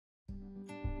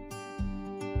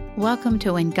Welcome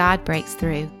to When God Breaks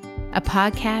Through, a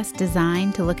podcast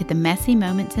designed to look at the messy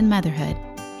moments in motherhood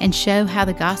and show how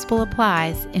the gospel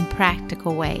applies in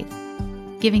practical ways,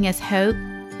 giving us hope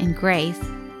and grace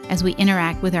as we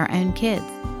interact with our own kids.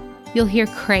 You'll hear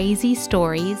crazy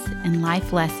stories and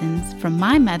life lessons from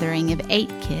my mothering of 8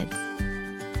 kids.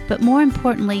 But more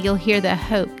importantly, you'll hear the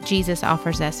hope Jesus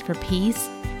offers us for peace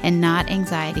and not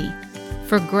anxiety,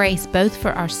 for grace both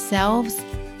for ourselves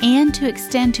and to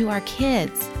extend to our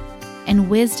kids,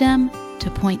 and wisdom to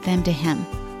point them to Him.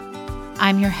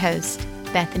 I'm your host,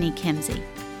 Bethany Kimsey.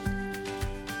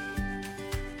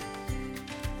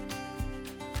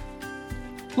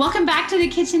 Welcome back to the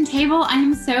kitchen table. I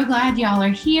am so glad y'all are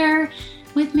here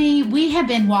with me. We have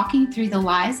been walking through the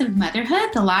lies of motherhood,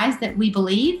 the lies that we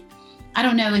believe. I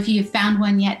don't know if you've found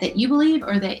one yet that you believe,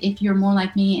 or that if you're more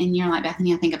like me and you're like,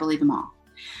 Bethany, I think I believe them all.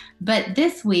 But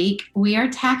this week, we are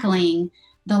tackling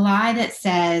the lie that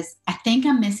says, I think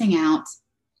I'm missing out,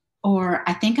 or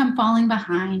I think I'm falling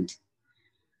behind,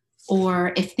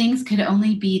 or if things could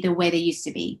only be the way they used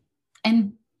to be.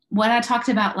 And what I talked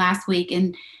about last week,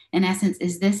 in essence,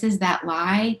 is this is that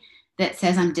lie that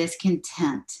says I'm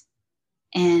discontent.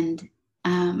 And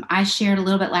I shared a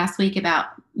little bit last week about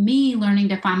me learning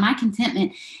to find my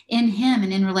contentment in Him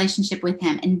and in relationship with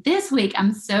Him. And this week,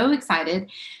 I'm so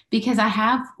excited because I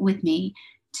have with me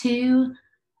 2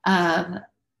 of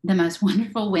the most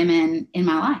wonderful women in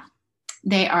my life.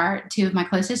 They are 2 of my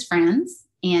closest friends,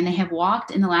 and they have walked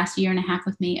in the last year and a half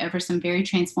with me over some very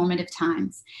transformative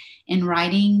times in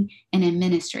writing and in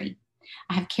ministry.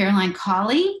 I have Caroline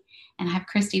Colley and I have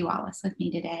Christy Wallace with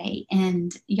me today.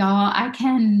 And y'all, I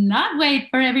cannot wait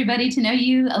for everybody to know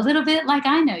you a little bit like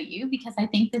I know you, because I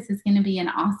think this is going to be an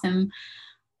awesome,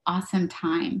 awesome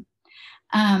time.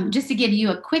 Just to give you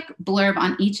a quick blurb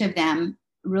on each of them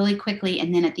really quickly,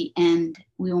 and then at the end,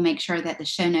 we will make sure that the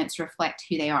show notes reflect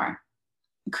who they are.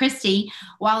 Christy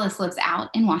Wallace lives out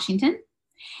in Washington,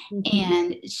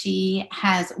 and she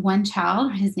has 1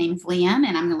 child. His name is Liam,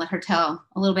 and I'm going to let her tell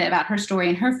a little bit about her story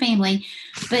and her family.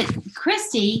 But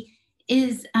Christy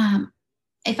is,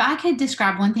 if I could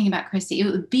describe one thing about Christy, it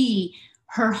would be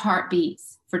her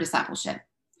heartbeats for discipleship.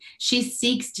 She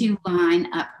seeks to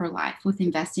line up her life with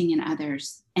investing in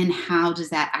others. And how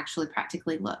does that actually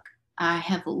practically look? I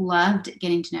have loved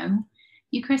getting to know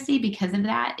you, Christy, because of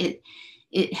that. It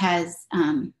has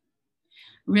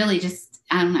really just,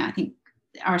 I don't know, I think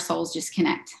our souls just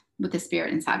connect with the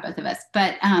Spirit inside both of us.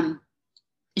 But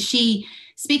she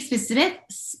speaks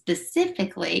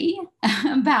specifically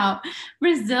about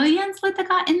resilience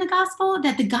in the gospel,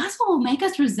 that the gospel will make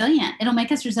us resilient. It'll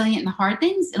make us resilient in the hard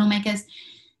things. It'll make us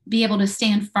be able to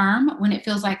stand firm when it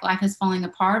feels like life is falling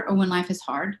apart or when life is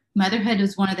hard. Motherhood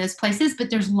is one of those places, but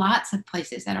there's lots of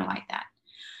places that are like that.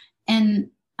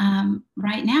 And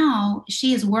right now,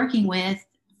 she is working with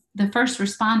the First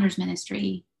Responders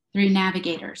Ministry through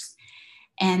Navigators.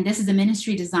 And this is a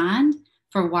ministry designed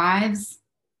for wives.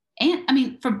 And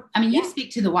you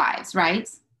speak to the wives, right?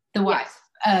 The wives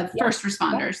of first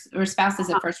responders or spouses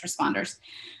of first responders.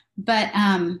 But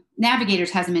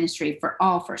Navigators has a ministry for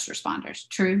all first responders.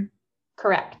 True?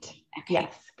 Correct. Okay.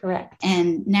 Yes, correct.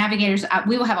 And Navigators,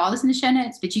 we will have all this in the show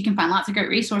notes, but you can find lots of great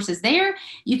resources there.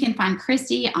 You can find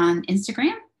Christy on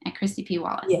Instagram at Christy P.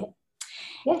 Wallace. Yeah.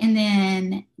 Yeah. And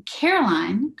then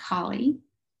Caroline Colley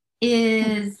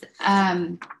is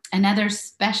another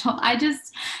special. I'm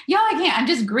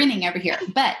just grinning over here.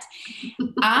 But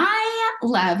I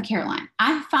love Caroline.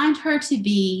 I find her to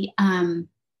be,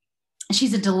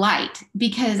 she's a delight,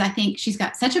 because I think she's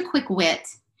got such a quick wit,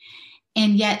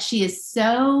 and yet she is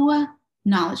so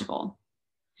knowledgeable.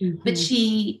 Mm-hmm. But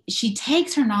she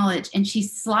takes her knowledge and she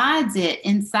slides it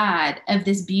inside of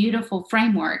this beautiful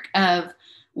framework of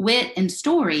wit and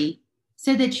story,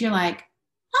 so that you're like,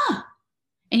 oh,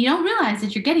 and you don't realize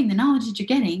that you're getting the knowledge that you're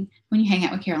getting when you hang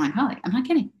out with Caroline Colley. I'm not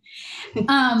kidding.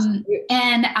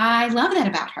 And I love that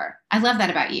about her. I love that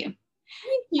about you.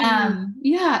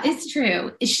 Yeah, it's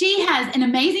true. She has an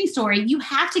amazing story. You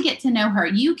have to get to know her.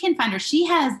 You can find her. She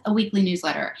has a weekly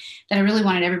newsletter that I really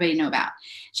wanted everybody to know about.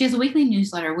 She has a weekly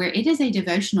newsletter where it is a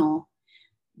devotional,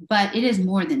 but it is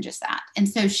more than just that. And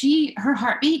so her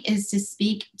heartbeat is to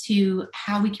speak to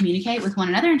how we communicate with one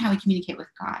another and how we communicate with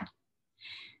God.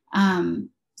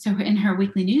 So in her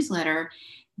weekly newsletter,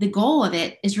 the goal of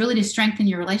it is really to strengthen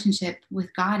your relationship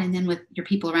with God and then with your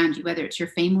people around you, whether it's your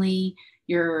family,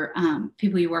 your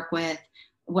people you work with,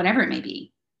 whatever it may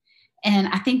be. And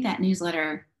I think that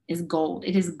newsletter is gold.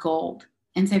 It is gold.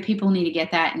 And so people need to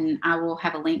get that. And I will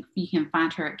have a link. You can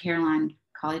find her at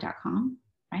carolinecolley.com,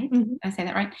 right? Mm-hmm. Did I say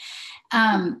that right?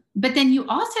 But then you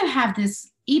also have this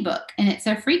ebook, and it's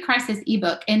a free crisis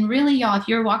ebook. And really, y'all, if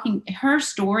you're walking her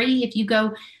story, if you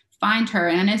go find her,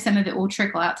 and I know some of it will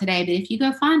trickle out today, but if you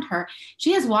go find her,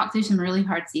 she has walked through some really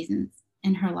hard seasons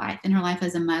in her life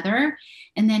as a mother.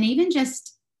 And then even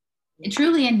just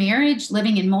truly in marriage,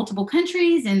 living in multiple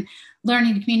countries and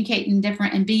learning to communicate in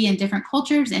different and be in different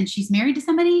cultures. And she's married to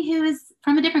somebody who is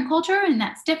from a different culture, and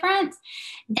that's different.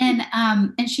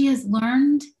 And she has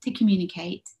learned to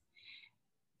communicate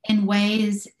in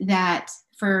ways that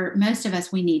for most of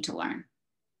us, we need to learn.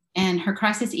 And her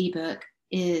crisis ebook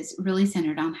is really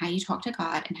centered on how you talk to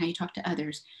God and how you talk to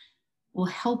others will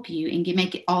help you and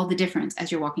make it all the difference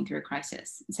as you're walking through a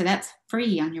crisis. So that's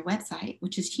free on your website,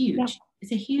 which is huge. Yeah.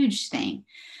 It's a huge thing.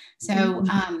 So,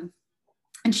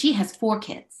 and she has 4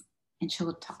 kids, and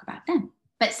she'll talk about them.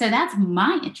 But so that's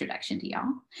my introduction to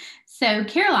y'all. So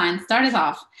Caroline, start us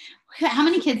off. How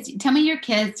many kids? Tell me your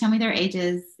kids. Tell me their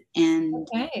ages, and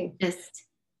just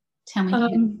tell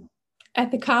me.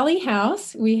 At the Colley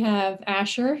house, we have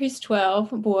Asher, who's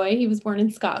 12, a boy. He was born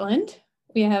in Scotland.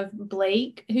 We have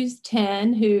Blake, who's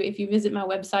 10, who, if you visit my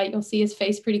website, you'll see his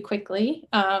face pretty quickly.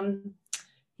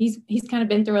 He's kind of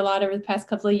been through a lot over the past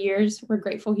couple of years. We're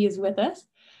grateful he is with us.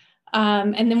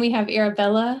 And then we have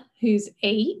Arabella, who's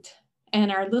 8,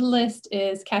 and our littlest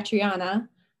is Catriona,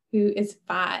 who is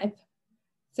 5.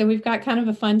 So we've got kind of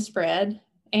a fun spread.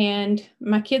 And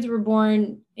my kids were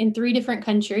born in 3 different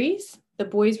countries. The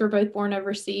boys were both born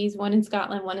overseas, one in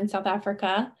Scotland, one in South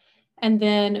Africa. And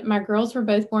then my girls were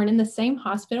both born in the same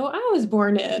hospital I was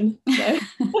born in. So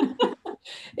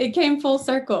it came full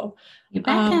circle. You're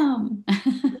back home.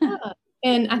 Yeah.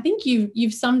 And I think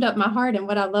you've summed up my heart and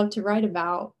what I love to write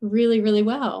about really, really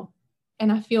well.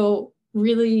 And I feel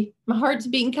really, my heart's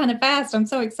beating kind of fast. I'm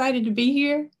so excited to be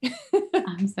here.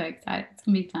 I'm so excited. It's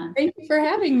going to be fun. Thank you for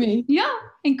having me. Yeah.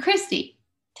 And Christy,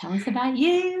 tell us about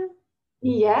you.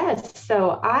 Yes.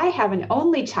 So I have an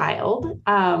only child.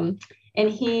 And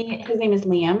his name is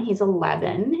Liam. He's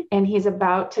 11, and he's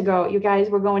about to go. You guys,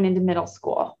 we're going into middle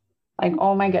school. Like,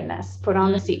 oh my goodness, put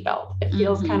on the seatbelt. It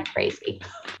feels kind of crazy.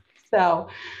 So,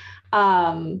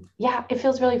 it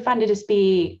feels really fun to just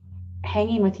be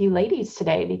hanging with you ladies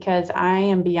today, because I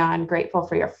am beyond grateful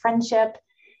for your friendship.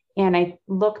 And I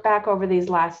look back over these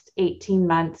last 18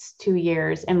 months, 2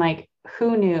 years, and like,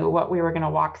 who knew what we were going to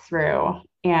walk through?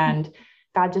 And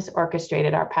God just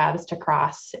orchestrated our paths to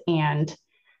cross. And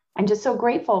I'm just so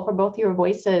grateful for both your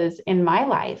voices in my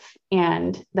life,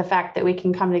 and the fact that we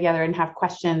can come together and have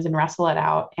questions and wrestle it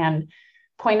out and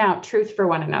point out truth for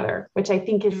one another, which I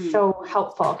think is so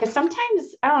helpful. Because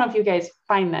sometimes, I don't know if you guys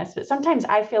find this, but sometimes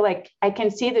I feel like I can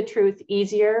see the truth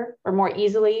easier or more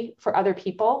easily for other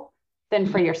people than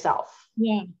for yourself.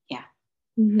 Yeah. Yeah.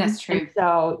 That's true. And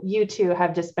so you two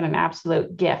have just been an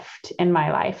absolute gift in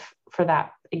my life for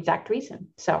that exact reason.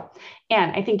 So,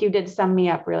 and I think you did sum me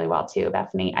up really well too,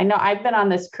 Bethany. I know I've been on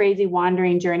this crazy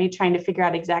wandering journey trying to figure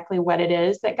out exactly what it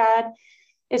is that God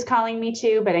is calling me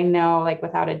to, but I know, like,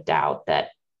 without a doubt that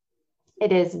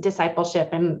it is discipleship,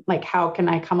 and like, how can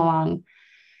I come along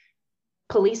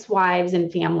police wives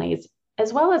and families,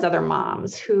 as well as other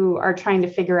moms who are trying to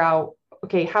figure out,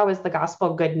 okay, how is the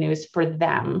gospel good news for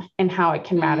them, and how it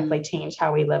can radically change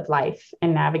how we live life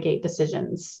and navigate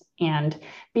decisions and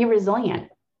be resilient.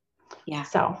 Yeah.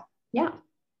 So, yeah.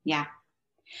 Yeah.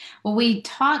 Well, I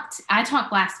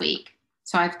talked last week,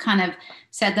 so I've kind of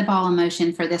set the ball in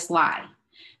motion for this lie.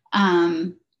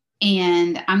 And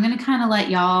I'm going to kind of let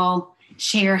y'all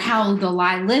share how the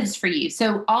lie lives for you.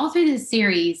 So all through this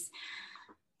series,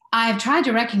 I've tried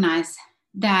to recognize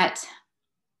that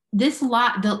these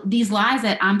lies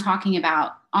that I'm talking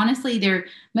about, honestly,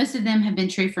 most of them have been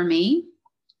true for me.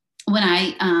 When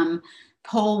I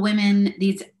poll women,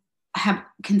 these have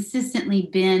consistently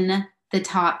been the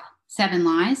top 7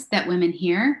 lies that women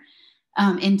hear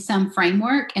in some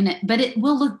framework. But it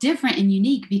will look different and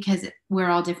unique because we're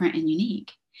all different and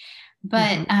unique.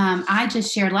 But I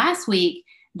just shared last week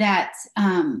that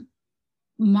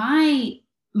my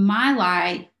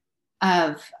lie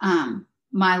of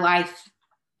my life,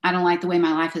 I don't like the way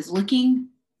my life is looking,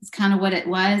 is kind of what it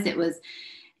was.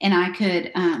 And I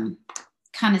could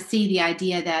kind of see the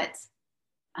idea that,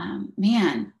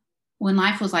 man, when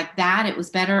life was like that, it was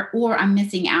better, or I'm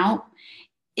missing out.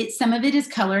 Some of it is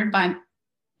colored by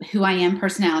who I am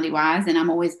personality wise. And I'm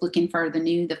always looking for the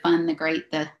new, the fun, the great,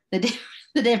 the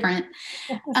different.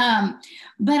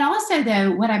 But also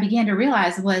though, what I began to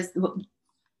realize was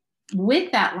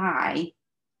with that lie,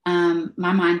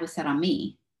 my mind was set on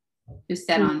me. It was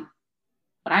set on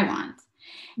what I want.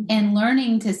 And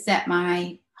learning to set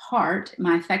my heart,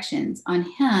 my affections on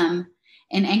him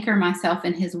and anchor myself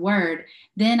in his word,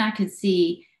 then I could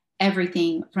see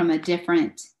everything from a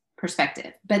different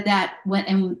perspective. But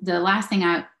and the last thing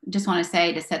I just want to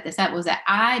say to set this up was that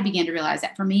I began to realize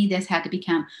that for me, this had to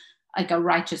become like a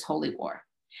righteous holy war,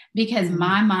 because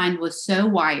my mind was so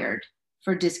wired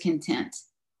for discontent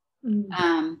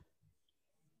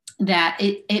that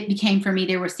it became, for me,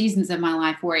 there were seasons of my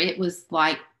life where it was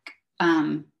like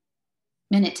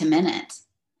minute to minute,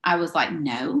 I was like,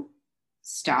 no,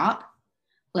 stop.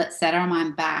 Let's set our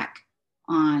mind back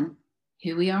on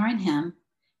who we are in him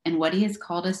and what he has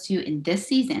called us to in this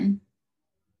season.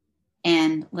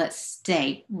 And let's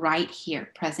stay right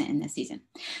here, present in this season.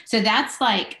 So that's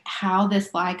like how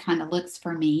this lie kind of looks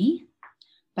for me.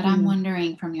 But I'm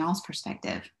wondering from y'all's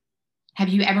perspective, have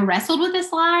you ever wrestled with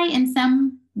this lie in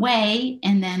some way?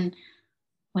 And then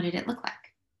what did it look like?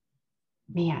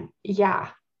 Man, yeah.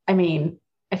 I mean,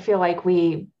 I feel like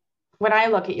when I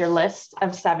look at your list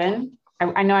of 7,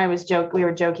 I know we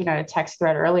were joking on a text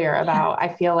thread earlier about,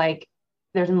 I feel like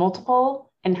there's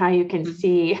multiple, and how you can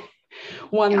see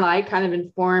one lie kind of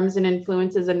informs and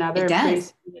influences another. It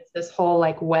does. It's this whole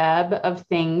like web of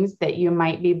things that you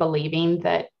might be believing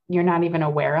that you're not even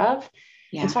aware of.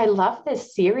 Yeah. And so I love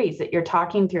this series that you're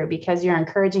talking through, because you're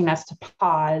encouraging us to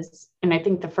pause. And I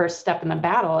think the first step in the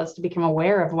battle is to become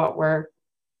aware of what we're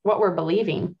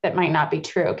believing that might not be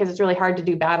true, because it's really hard to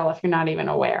do battle if you're not even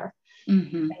aware.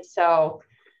 And so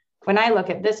when I look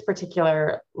at this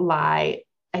particular lie,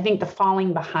 I think the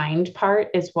falling behind part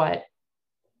is what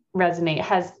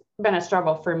has been a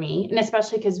struggle for me. And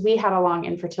especially because we had a long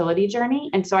infertility journey.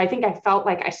 And so I think I felt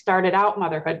like I started out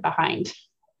motherhood behind.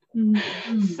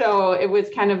 So it was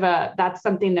kind of that's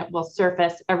something that will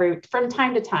surface from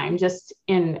time to time, just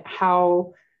in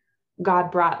how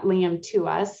God brought Liam to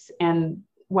us and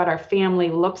what our family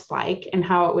looks like and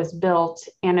how it was built.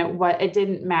 And it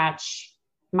didn't match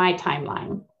my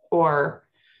timeline or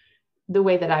the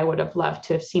way that I would have loved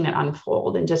to have seen it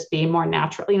unfold and just be more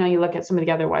natural. You look at some of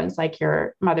the other ones, like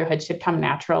your motherhood should come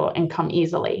natural and come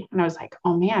easily. And I was like,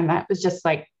 oh man, that was just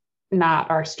like not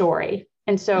our story.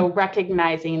 And so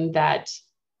recognizing that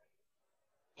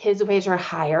his ways are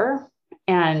higher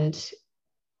and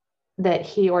that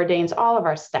he ordains all of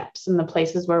our steps and the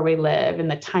places where we live, and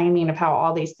the timing of how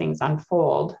all these things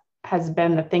unfold has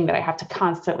been the thing that I have to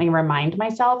constantly remind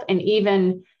myself. And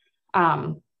even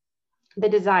the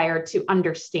desire to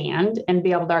understand and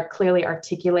be able to clearly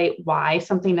articulate why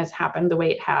something has happened the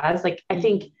way it has. Like, I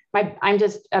think I'm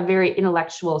just a very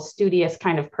intellectual, studious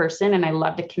kind of person, and I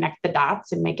love to connect the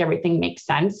dots and make everything make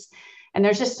sense. And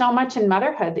there's just so much in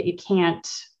motherhood that you can't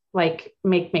like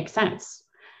make sense.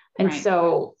 And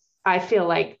so I feel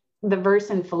like the verse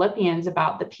in Philippians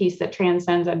about the peace that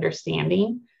transcends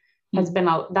understanding that's been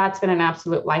an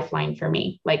absolute lifeline for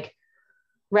me. Like,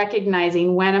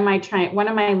 recognizing when am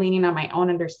I leaning on my own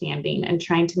understanding and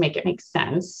trying to make it make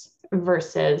sense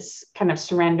versus kind of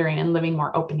surrendering and living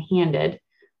more open-handed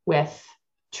with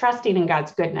trusting in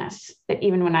God's goodness, that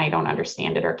even when I don't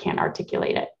understand it or can't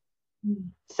articulate it.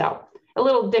 So a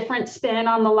little different spin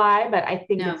on the lie, but I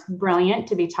think it's brilliant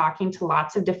to be talking to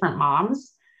lots of different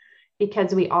moms,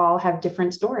 because we all have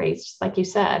different stories, just like you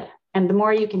said. And the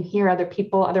more you can hear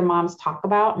other moms talk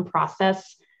about and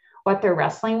process what they're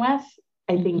wrestling with,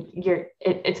 I think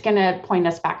it's going to point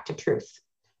us back to truth.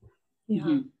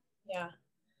 Yeah. Yeah.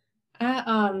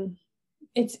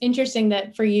 It's interesting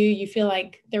that for you feel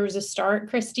like there was a start,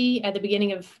 Christy, at the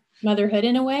beginning of motherhood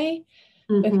in a way,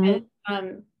 because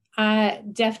I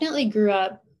definitely grew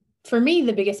up, for me,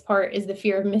 the biggest part is the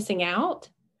fear of missing out.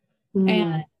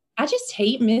 And I just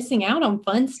hate missing out on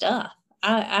fun stuff.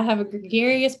 I have a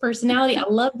gregarious personality. I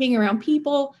love being around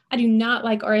people. I do not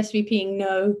like RSVPing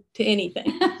no to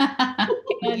anything.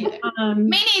 And,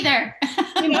 me neither.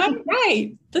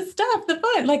 Right. The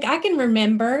fun. Like, I can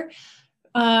remember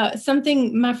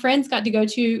something my friends got to go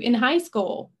to in high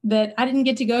school that I didn't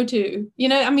get to go to.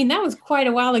 That was quite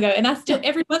a while ago. And I still,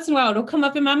 every once in a while, it'll come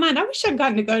up in my mind. I wish I'd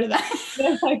gotten to go to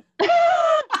that. Like,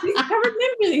 I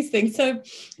remember these things. So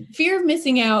fear of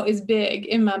missing out is big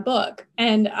in my book.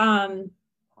 And my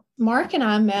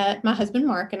husband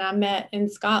Mark and I met in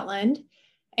Scotland.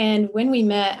 And when we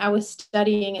met, I was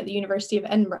studying at the University of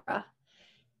Edinburgh.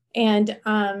 And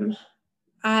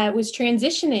I was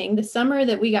transitioning the summer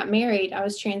that we got married. I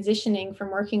was transitioning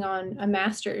from working on a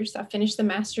master's. I finished the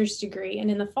master's degree.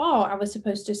 And in the fall, I was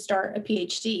supposed to start a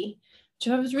PhD, which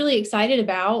I was really excited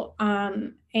about.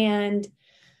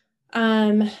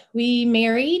 We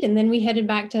married, and then we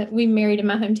married in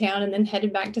my hometown and then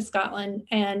headed back to Scotland.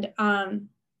 And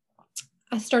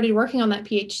I started working on that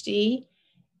PhD,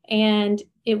 and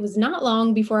it was not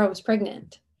long before I was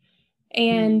pregnant.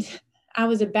 And I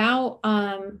was about,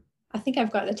 I think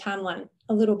I've got the timeline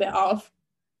a little bit off.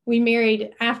 we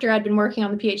married after I'd been working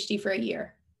on the PhD for a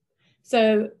year.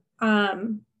 So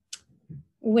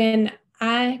when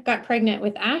I got pregnant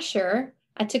with Asher,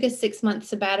 I took a 6-month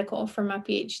sabbatical from my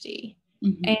PhD.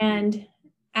 Mm-hmm. And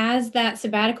as that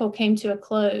sabbatical came to a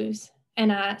close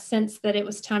and I sensed that it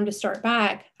was time to start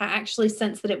back, I actually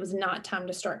sensed that it was not time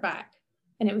to start back.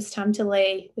 And it was time to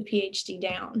lay the PhD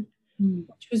down,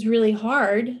 which was really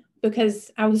hard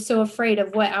because I was so afraid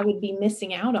of what I would be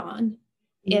missing out on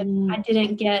if I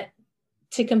didn't get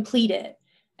to complete it.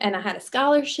 And I had a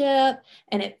scholarship,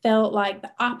 and it felt like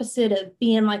the opposite of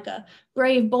being like a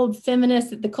brave, bold feminist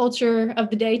that the culture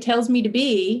of the day tells me to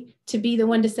be the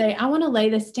one to say, I want to lay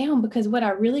this down, because what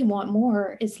I really want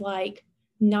more is like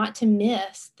not to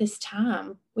miss this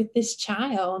time with this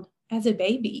child as a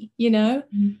baby, you know?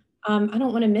 I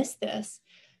don't want to miss this.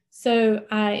 So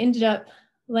I ended up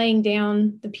laying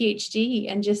down the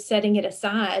PhD and just setting it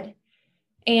aside.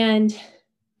 And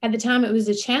at the time it was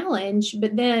a challenge,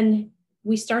 but then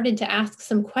we started to ask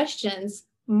some questions.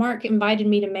 Mark invited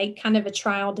me to make kind of a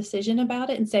trial decision about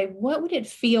it and say, what would it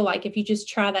feel like if you just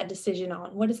try that decision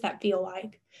on? What does that feel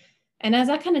like? And as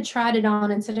I kind of tried it on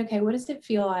and said, okay, what does it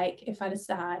feel like if I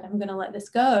decide I'm going to let this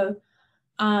go?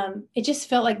 It just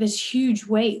felt like this huge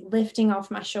weight lifting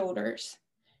off my shoulders.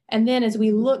 And then as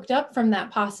we looked up from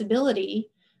that possibility,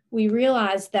 we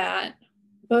realized that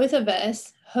both of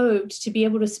us hoped to be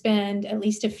able to spend at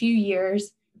least a few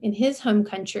years in his home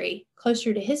country,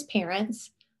 closer to his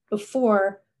parents,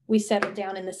 before we settled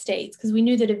down in the States, because we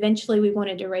knew that eventually we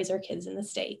wanted to raise our kids in the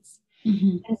States.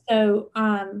 Mm-hmm. And so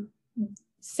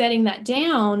setting that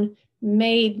down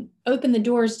opened the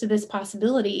doors to this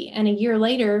possibility. And a year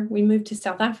later, we moved to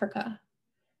South Africa.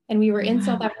 And we were in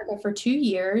South Africa for 2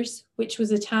 years, which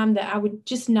was a time that I would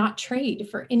just not trade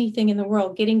for anything in the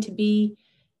world. Getting to be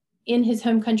in his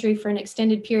home country for an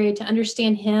extended period, to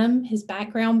understand him, his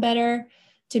background better,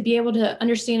 to be able to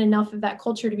understand enough of that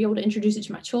culture to be able to introduce it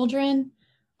to my children.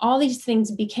 All these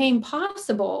things became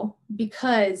possible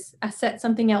because I set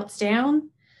something else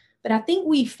down. But I think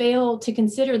we fail to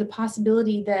consider the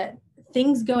possibility that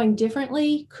things going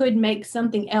differently could make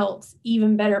something else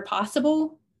even better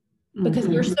possible, because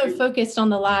we're so focused on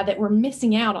the lie that we're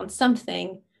missing out on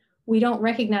something. We don't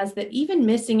recognize that even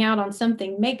missing out on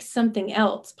something makes something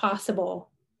else possible.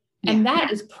 Yeah. And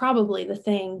that is probably the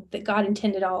thing that God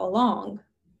intended all along.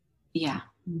 Yeah.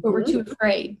 But we're too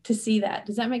afraid to see that.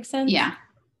 Does that make sense? Yeah.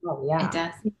 Oh, yeah. It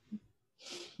does.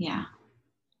 Yeah.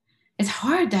 It's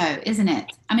hard though, isn't it?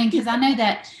 I mean, because I know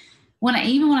that when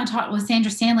I talked with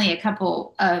Sandra Stanley a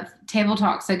couple of table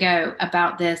talks ago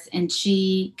about this, and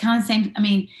she kind of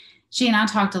she and I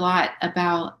talked a lot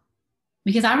about,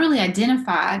 because I really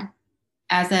identified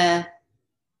as a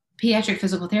pediatric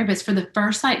physical therapist for the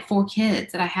first 4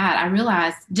 kids that I had. I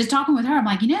realized just talking with her, I'm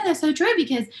like, that's so true,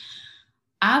 because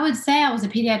I would say I was a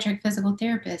pediatric physical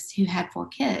therapist who had 4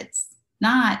 kids,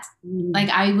 not like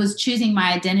I was choosing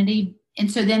my identity. And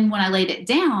so then when I laid it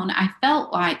down, I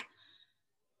felt like,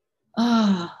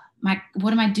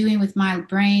 what am I doing with my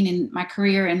brain and my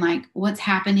career and like what's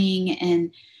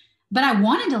happening? But I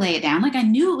wanted to lay it down. Like I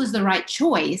knew it was the right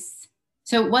choice.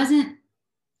 So it wasn't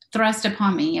thrust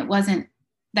upon me.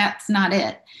 That's not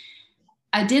it.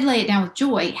 I did lay it down with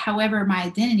joy. However, my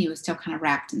identity was still kind of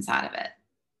wrapped inside of it.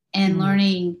 And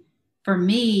learning, for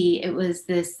me, it was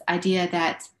this idea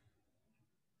that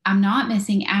I'm not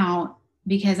missing out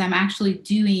because I'm actually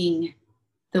doing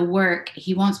the work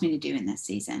he wants me to do in this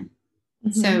season.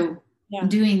 Mm-hmm. So I'm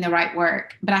doing the right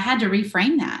work, but I had to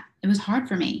reframe that. It was hard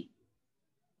for me.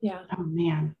 Yeah. Oh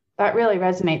man, that really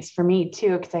resonates for me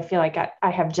too, because I feel like I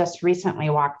have just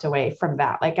recently walked away from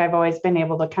that. Like I've always been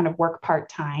able to kind of work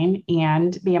part-time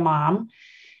and be a mom.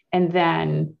 And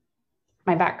then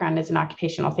my background is in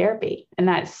occupational therapy. And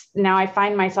that's, now I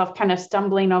find myself kind of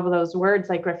stumbling over those words.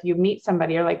 Like if you meet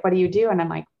somebody, you're like, what do you do? And I'm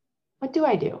like, what do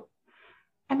I do?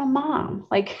 I'm a mom.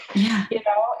 Like,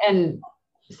 and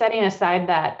setting aside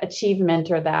that achievement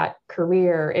or that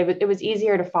career, it was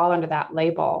easier to fall under that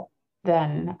label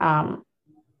than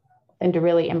to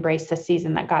really embrace the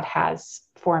season that God has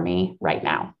for me right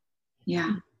now.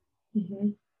 Yeah. Mm-hmm.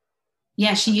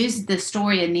 Yeah. She used the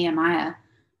story of Nehemiah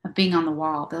of being on the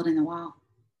wall, building the wall.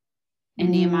 And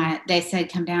Nehemiah, they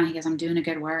said, come down. He goes, I'm doing a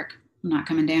good work. I'm not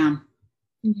coming down.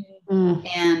 Mm-hmm.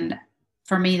 And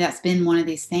for me, that's been one of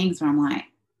these things where I'm like,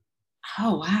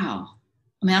 oh, wow.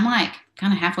 I mean, I'm like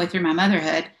kind of halfway through my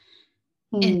motherhood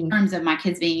in terms of my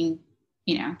kids being,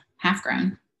 half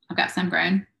grown. I've got some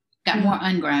grown, got more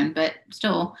ungrown, but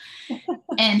still.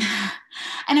 And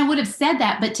I would have said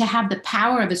that, but to have the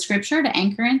power of a scripture to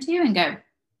anchor into and go,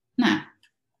 no,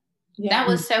 that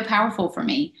was so powerful for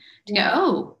me to go,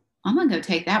 oh, I'm going to go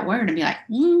take that word and be like,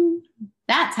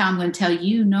 that's how I'm going to tell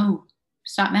you, no,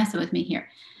 stop messing with me here.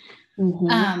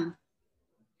 Mm-hmm.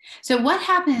 So what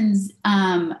happens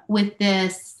with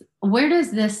this? Where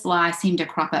does this lie seem to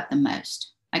crop up the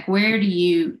most? Like, where do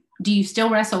you still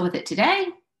wrestle with it today?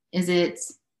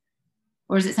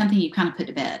 Or is it something you kind of put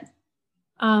to bed?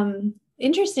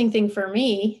 Interesting thing for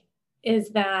me is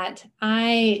that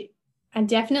I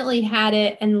definitely had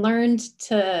it and learned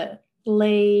to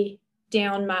lay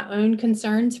down my own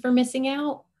concerns for missing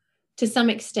out to some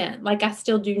extent. Like, I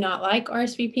still do not like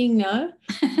RSVPing, no.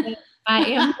 I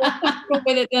am more comfortable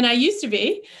with it than I used to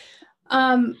be.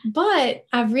 But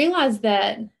I've realized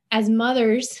that as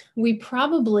mothers, we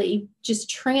probably just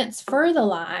transfer the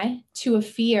lie to a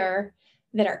fear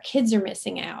that our kids are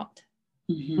missing out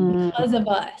because of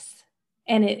us.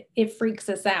 And it freaks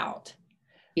us out.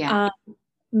 Yeah.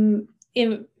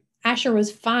 Asher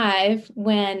was 5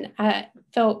 when I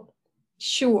felt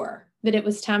sure that it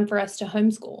was time for us to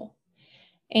homeschool.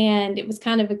 And it was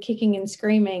kind of a kicking and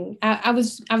screaming. I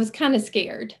was kind of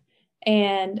scared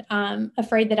and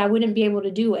afraid that I wouldn't be able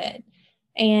to do it.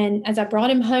 And as I brought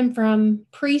him home from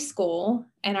preschool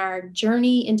and our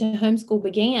journey into homeschool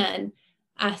began,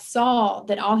 I saw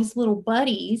that all his little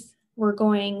buddies were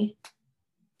going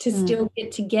to still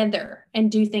get together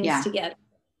and do things together.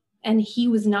 And he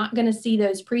was not going to see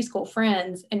those preschool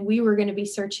friends. And we were going to be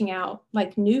searching out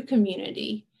like new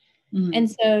community. And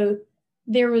so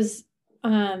there was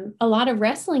a lot of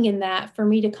wrestling in that for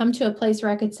me to come to a place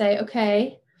where I could say,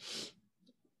 okay,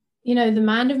 the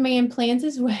mind of man plans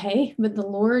his way, but the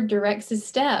Lord directs his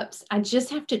steps. I just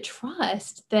have to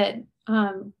trust that,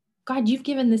 God, you've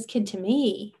given this kid to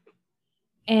me.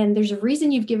 And there's a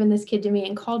reason you've given this kid to me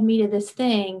and called me to this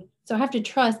thing. So I have to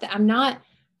trust that I'm not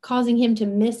causing him to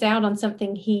miss out on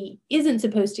something he isn't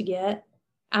supposed to get.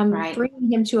 I'm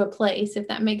bringing him to a place, if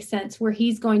that makes sense, where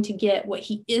he's going to get what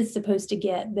he is supposed to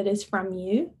get that is from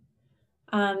you.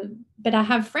 But I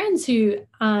have friends who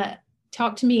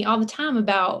talk to me all the time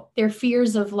about their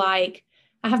fears of like,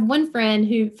 I have one friend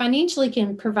who financially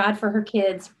can provide for her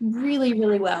kids really,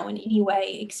 really well in any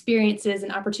way, experiences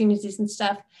and opportunities and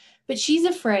stuff. But she's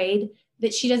afraid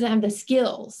that she doesn't have the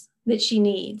skills that she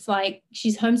needs. Like,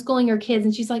 she's homeschooling her kids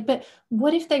and she's like, but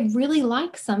what if they really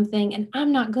like something and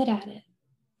I'm not good at it?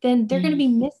 Then they're going to be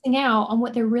missing out on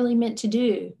what they're really meant to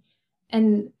do.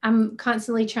 And I'm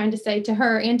constantly trying to say to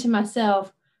her and to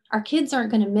myself, our kids aren't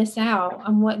going to miss out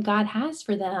on what God has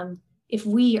for them. If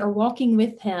we are walking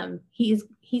with him, he's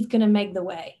going to make the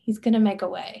way. He's going to make a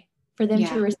way for them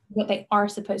to receive what they are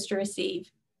supposed to receive.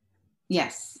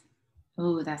 Yes.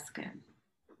 Oh, that's good.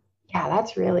 Yeah,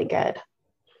 that's really good.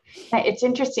 It's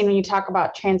interesting when you talk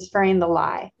about transferring the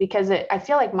lie, because I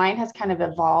feel like mine has kind of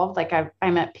evolved. Like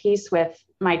I'm at peace with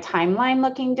my timeline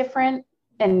looking different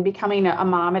and becoming a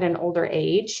mom at an older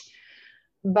age.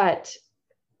 But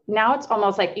now it's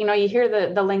almost like, you hear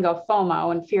the lingo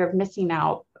FOMO and fear of missing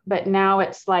out. But now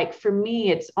it's like, for me,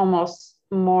 it's almost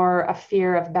more a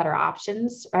fear of better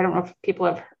options. I don't know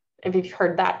if you've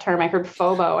heard that term. I heard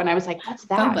FOBO and I was like, what's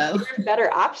that?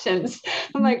 Better options.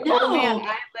 I'm like, oh man,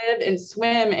 I live and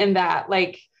swim in that,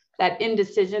 like that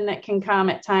indecision that can come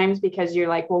at times, because you're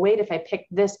like, well, wait, if I pick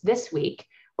this week,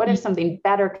 what if something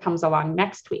better comes along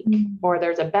next week, or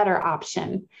there's a better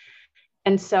option?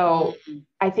 And so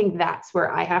I think that's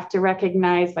where I have to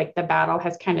recognize, like, the battle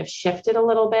has kind of shifted a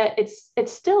little bit.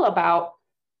 It's still about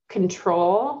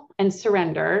control and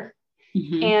surrender.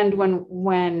 And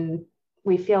when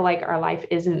we feel like our life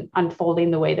isn't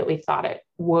unfolding the way that we thought it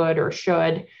would or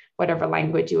should, whatever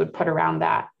language you would put around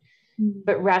that,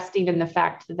 but resting in the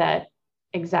fact that,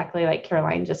 exactly like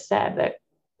Caroline just said,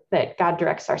 that God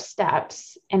directs our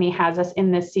steps and he has us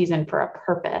in this season for a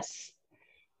purpose,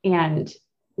 and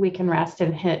we can rest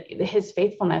in his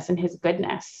faithfulness and his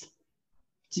goodness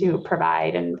to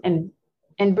provide and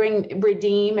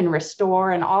redeem and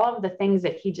restore and all of the things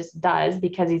that he just does,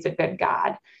 because he's a good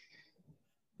God.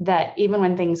 That even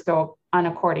when things go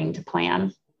unaccording to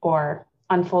plan or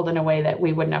unfold in a way that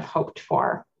we wouldn't have hoped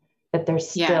for, that there's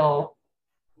still,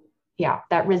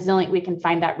 that resilient, we can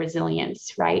find that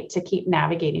resilience, right? To keep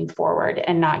navigating forward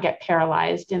and not get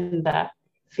paralyzed in the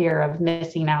fear of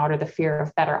missing out or the fear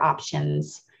of better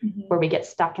options, where we get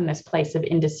stuck in this place of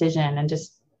indecision and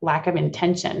just lack of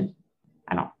intention.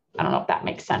 I don't know if that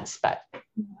makes sense, but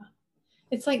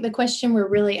it's like the question we're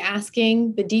really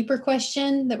asking, the deeper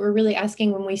question that we're really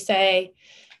asking when we say,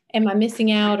 am I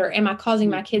missing out, or am I causing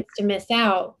my kids to miss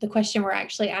out? The question we're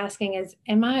actually asking is,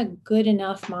 am I a good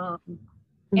enough mom?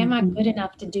 Am I good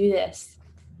enough to do this?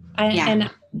 And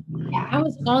I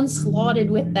was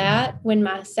onslaughted with that when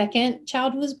my second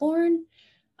child was born.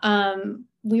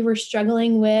 we were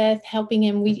struggling with helping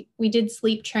him. We did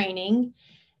sleep training,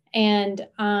 and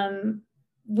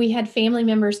we had family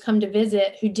members come to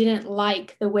visit who didn't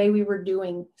like the way we were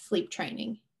doing sleep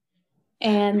training.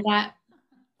 And that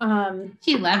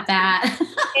she loved that.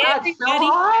 That's so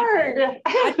hard.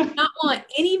 I do not want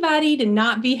anybody to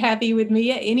not be happy with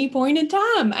me at any point in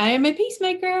time. I am a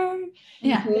peacemaker.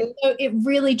 Yeah. So it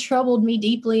really troubled me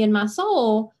deeply in my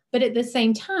soul. But at the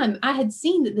same time, I had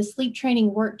seen that the sleep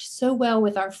training worked so well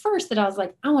with our first that I was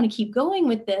like, I want to keep going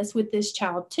with this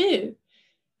child too.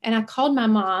 And I called my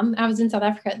mom. I was in South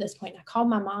Africa at this point. I called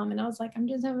my mom and I was like, I'm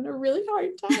just having a really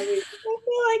hard time. I feel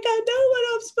like I know what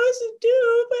I'm supposed to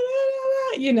do, but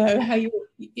you know, how you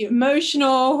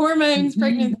emotional, hormones,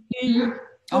 pregnancy,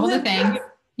 all the things.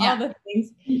 All the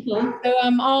things. So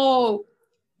I'm all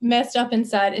messed up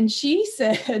inside. And she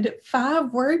said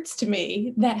 5 words to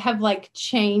me that have like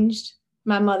changed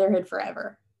my motherhood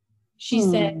forever. She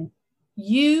said,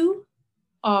 you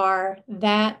are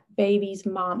that baby's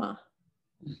mama.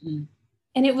 And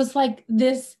it was like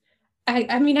this,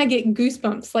 I mean, I get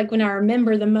goosebumps like when I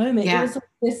remember the moment. It was like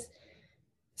this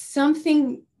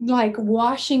something like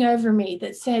washing over me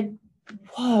that said,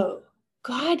 whoa,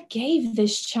 God gave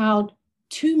this child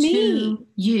to me. To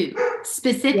you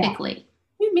specifically.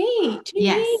 To me,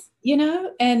 you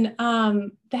know? And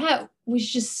that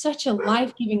was just such a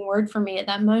life-giving word for me at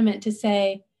that moment to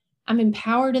say, I'm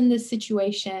empowered in this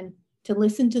situation to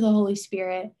listen to the Holy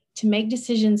Spirit, to make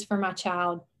decisions for my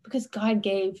child because God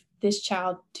gave this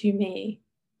child to me.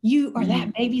 You are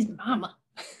that baby's mama.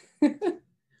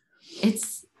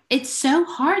 It's so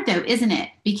hard though, isn't it?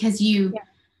 Because and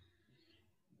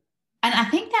I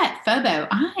think that Phobo,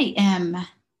 I am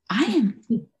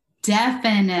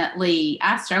definitely,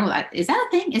 I struggle with that. Is that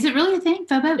a thing? Is it really a thing,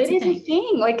 Phobo? It is a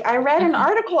thing. Like I read an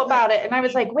article about it and I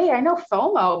was like, wait, I know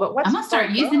FOMO, but what's I'm going to start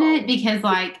using it because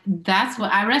like, that's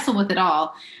what I wrestle with it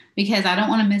all because I don't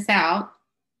want to miss out.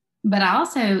 But I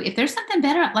also, if there's something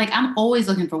better, like I'm always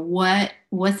looking for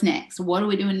what's next? What are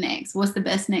we doing next? What's the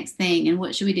best next thing? And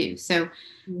what should we do? So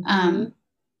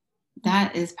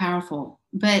that is powerful.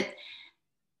 But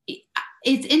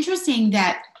it's interesting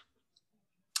that,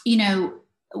 you know,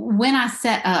 when I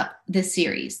set up this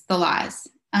series, The Lies,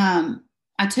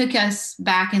 I took us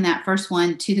back in that first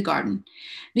one to the garden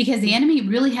because the enemy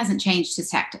really hasn't changed his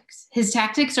tactics. His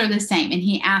tactics are the same. And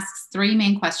he asks 3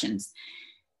 main questions.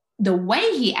 The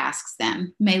way he asks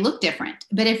them may look different,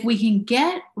 but if we can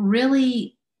get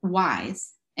really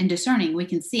wise and discerning, we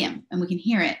can see him and we can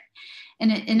hear it.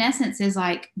 And it, in essence, is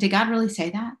like, did God really say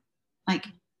that? Like,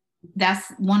 that's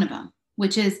one of them,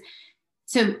 which is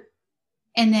so.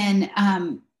 And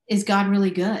then, is God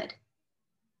really good?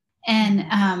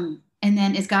 And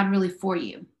then, is God really for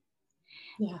you?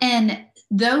 Yeah. And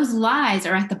those lies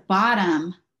are at the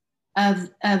bottom of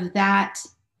that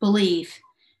belief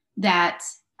that.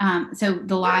 So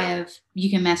the lie of you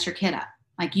can mess your kid up,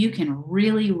 like you can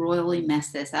really royally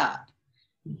mess this up.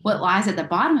 What lies at the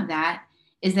bottom of that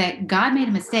is that God made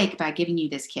a mistake by giving you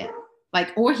this kid,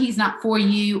 like, or he's not for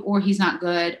you, or he's not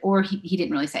good, or he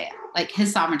didn't really say it. Like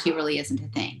his sovereignty really isn't a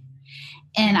thing.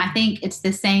 And I think it's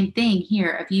the same thing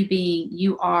here of you being,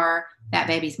 you are that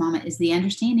baby's mama, is the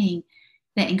understanding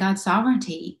that in God's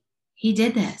sovereignty, he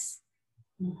did this.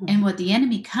 And what the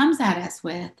enemy comes at us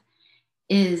with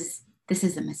is, this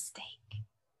is a mistake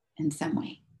in some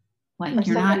way. Like or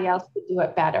somebody else could do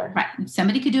it better. Right.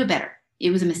 Somebody could do it better.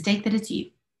 It was a mistake that it's you.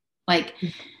 Like,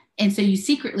 and so you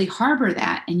secretly harbor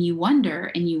that and you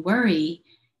wonder and you worry.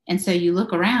 And so you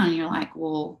look around and you're like,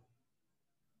 well,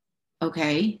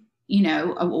 okay, you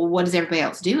know, well, what is everybody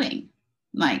else doing?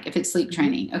 Like if it's sleep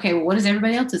training, okay, well, what is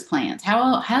everybody else's plans?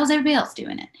 How's everybody else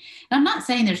doing it? And I'm not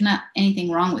saying there's not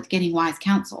anything wrong with getting wise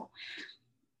counsel,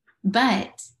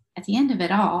 but at the end of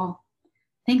it all,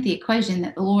 I think the equation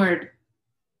that the Lord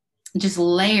just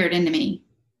layered into me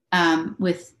I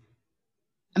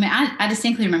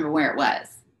distinctly remember where it was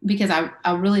because I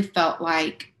really felt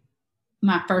like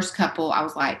my first couple, I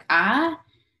was like, I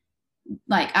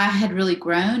had really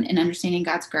grown in understanding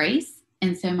God's grace.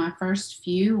 And so my first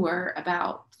few were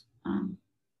about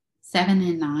 7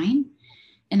 and 9.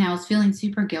 And I was feeling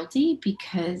super guilty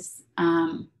because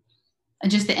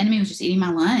just the enemy was just eating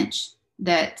my lunch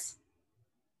that,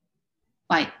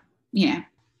 like, you know,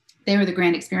 they were the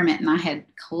grand experiment. And I had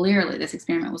clearly, this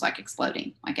experiment was like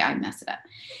exploding. Like I messed it up.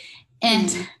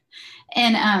 And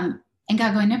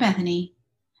God going, no, Bethany,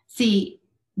 see,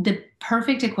 the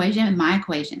perfect equation, my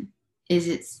equation is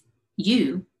it's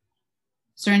you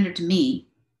surrender to me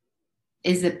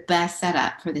is the best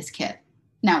setup for this kid.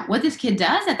 Now, what this kid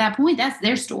does at that point, that's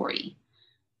their story.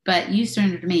 But you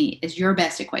surrender to me is your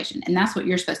best equation. And that's what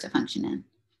you're supposed to function in.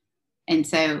 And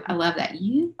so I love that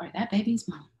you are that baby's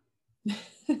mom.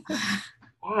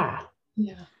 Yeah.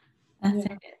 Yeah. That's so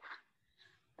good.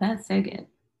 That's so good.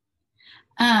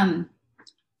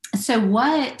 So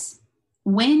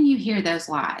when you hear those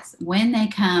lies, when they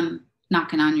come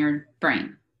knocking on your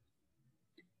brain,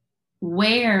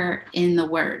 where in the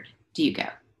word do you go?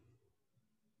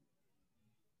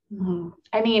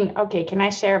 I mean, okay, can I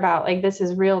share about like this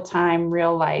is real time,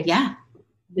 real life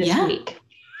this week?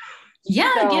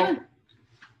 Yeah. So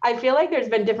I feel like there's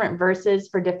been different verses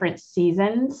for different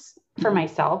seasons for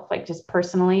myself, like just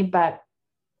personally, but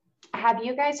have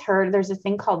you guys heard there's a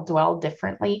thing called Dwell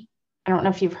Differently? I don't know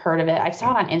if you've heard of it. I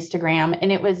saw it on Instagram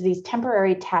and it was these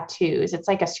temporary tattoos. It's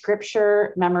like a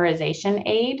scripture memorization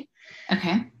aid.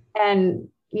 Okay. And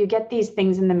you get these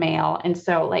things in the mail. And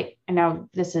so like, I know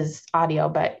this is audio,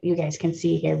 but you guys can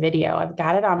see here video. I've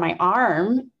got it on my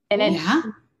arm and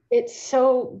it's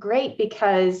so great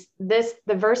because the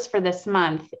verse for this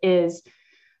month is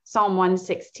Psalm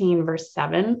 116, verse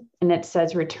 7. And it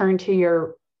says, return to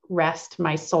your rest,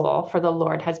 my soul, for the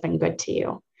Lord has been good to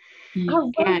you. I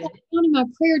wrote that down in my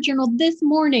prayer journal this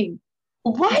morning.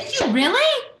 What? Did you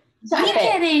really? Are you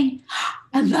kidding?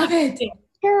 I love it.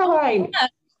 Caroline.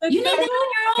 You need it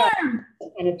on your arm.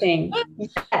 Kind of thing.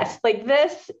 Yes. Like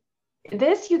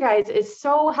this, you guys, is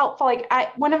so helpful.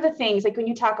 Like one of the things, like when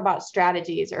you talk about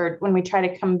strategies or when we try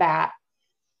to combat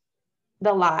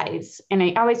the lies, and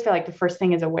I always feel like the first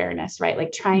thing is awareness, right?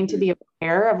 Like trying to be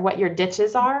aware of what your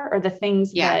ditches are or the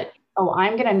things that,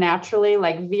 I'm going to naturally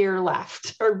like veer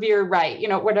left or veer right,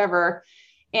 whatever,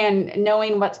 and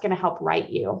knowing what's going to help right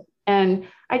you. And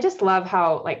I just love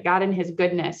how like God in his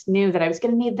goodness knew that I was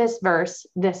going to need this verse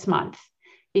this month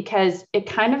because it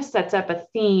kind of sets up a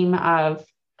theme of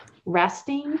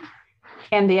resting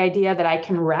and the idea that I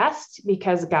can rest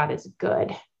because God is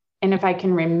good. And if I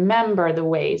can remember the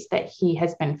ways that he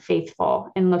has been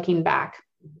faithful and looking back,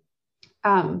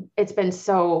 it's been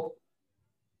so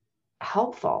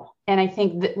helpful. And I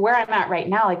think that where I'm at right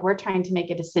now, like we're trying to make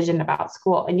a decision about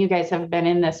school and you guys have been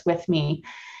in this with me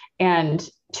and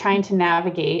trying to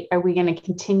navigate, are we going to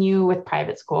continue with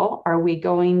private school? Are we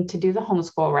going to do the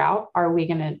homeschool route? Are we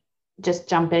going to just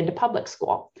jump into public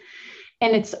school?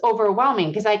 And it's overwhelming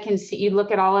because I can see, you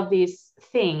look at all of these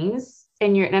things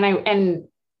and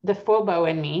the FOBO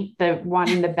in me, the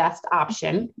wanting the best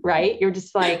option, right? You're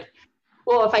just like,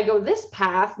 well, if I go this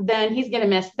path, then he's going to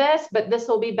miss this, but this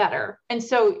will be better. And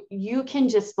so you can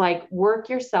just like work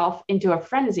yourself into a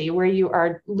frenzy where you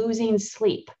are losing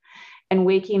sleep and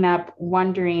waking up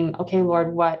wondering, okay,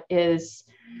 Lord, what's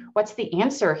the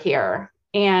answer here?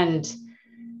 And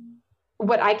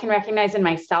what I can recognize in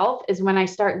myself is when I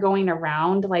start going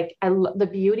around, like the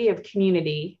beauty of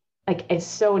community, like is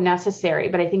so necessary.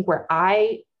 But I think where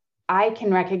I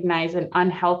can recognize an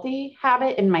unhealthy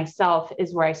habit in myself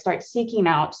is where I start seeking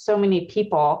out so many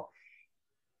people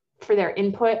for their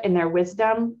input and their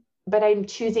wisdom, but I'm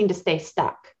choosing to stay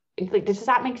stuck. Like, does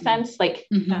that make sense? Like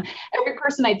every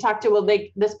person I talk to will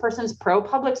like, this person's pro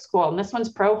public school and this one's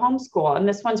pro homeschool and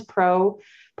this one's pro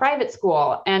private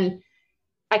school. And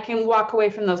I can walk away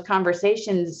from those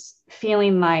conversations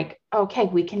feeling like, okay,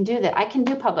 we can do that. I can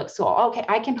do public school. Okay.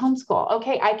 I can homeschool.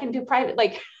 Okay. I can do private,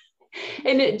 like,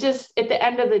 and it just, at the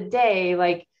end of the day,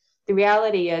 like the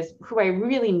reality is who I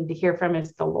really need to hear from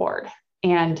is the Lord.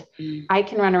 And I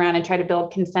can run around and try to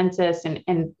build consensus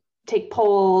and take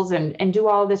polls and do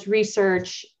all this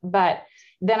research. But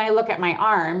then I look at my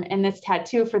arm and this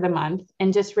tattoo for the month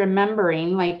and just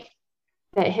remembering like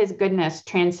that his goodness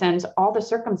transcends all the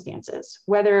circumstances,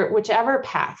 whichever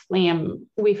path Liam,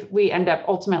 we end up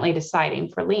ultimately deciding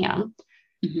for Liam.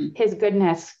 His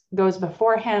goodness goes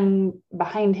before him,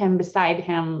 behind him, beside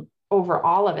him, over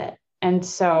all of it. And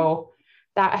so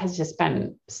that has just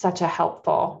been such a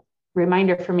helpful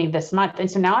reminder for me this month. And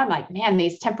so now I'm like, man,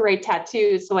 these temporary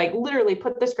tattoos, so like literally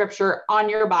put the scripture on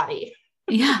your body.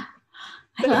 Yeah.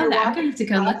 I love that. I'm going to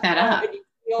go look that up. And you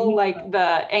feel like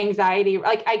the anxiety,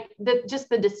 like just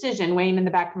the decision weighing in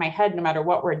the back of my head, no matter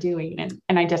what we're doing.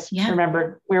 And I just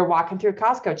remembered we were walking through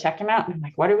Costco, checking out, and I'm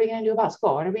like, what are we going to do about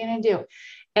school? What are we going to do?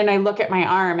 And I look at my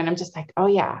arm and I'm just like, oh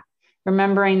yeah,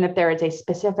 remembering that there is a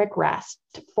specific rest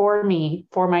for me,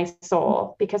 for my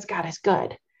soul, because God is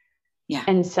good. Yeah.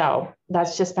 And so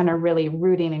that's just been a really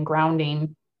rooting and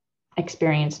grounding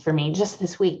experience for me just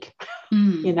this week,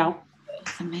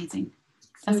 It's amazing.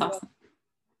 That's awesome.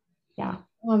 Yeah.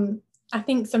 I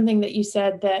think something that you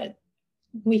said that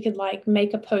we could like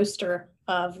make a poster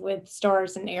of with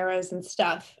stars and arrows and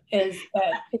stuff is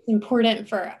that it's important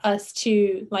for us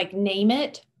to like name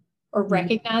it or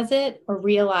recognize it or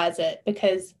realize it,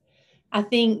 because I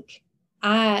think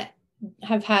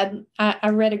have had, I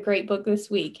read a great book this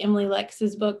week, Emily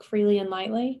Lex's book, Freely and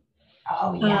Lightly.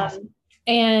 Oh, yes.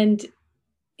 And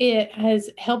it has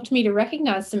helped me to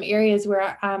recognize some areas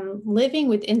where I'm living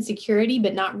with insecurity,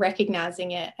 but not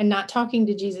recognizing it and not talking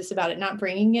to Jesus about it, not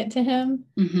bringing it to him.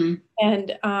 Mm-hmm.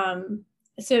 And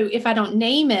so if I don't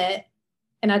name it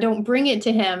and I don't bring it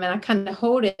to him and I kind of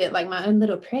hold it like my own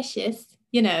little precious,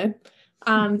 then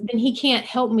he can't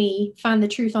help me find the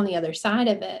truth on the other side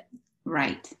of it.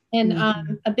 Right. And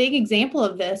a big example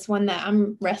of this, one that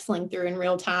I'm wrestling through in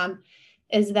real time,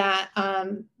 is that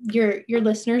your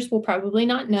listeners will probably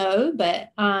not know,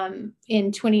 but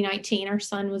in 2019, our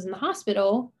son was in the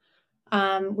hospital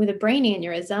with a brain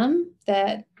aneurysm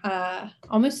that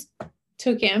almost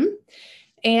took him.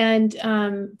 And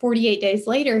 48 days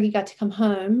later, he got to come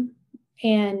home.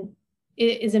 And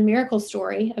it is a miracle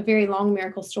story, a very long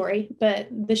miracle story. But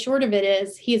the short of it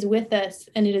is he is with us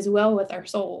and it is well with our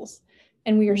souls.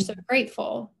 And we are so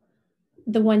grateful.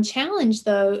 The one challenge,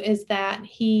 though, is that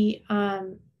the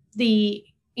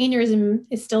aneurysm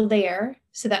is still there.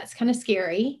 So that's kind of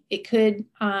scary. It could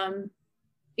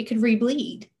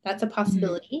rebleed. That's a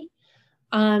possibility.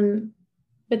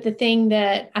 But the thing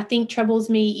that I think troubles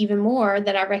me even more,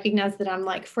 that I recognize that I'm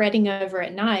like fretting over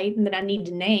at night and that I need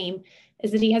to name,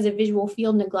 is that he has a visual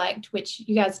field neglect, which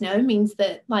you guys know means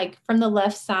that like from the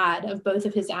left side of both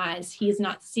of his eyes, he is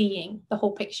not seeing the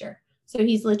whole picture. So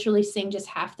he's literally seeing just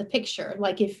half the picture.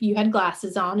 Like if you had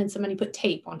glasses on and somebody put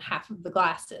tape on half of the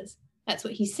glasses, that's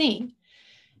what he's seeing.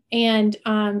 And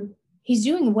he's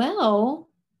doing well,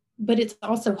 but it's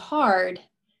also hard.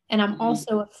 And I'm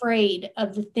also afraid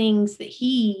of the things that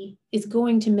he is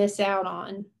going to miss out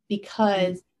on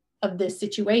because of this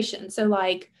situation. So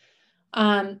like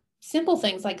simple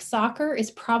things like soccer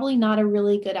is probably not a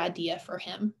really good idea for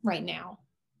him right now,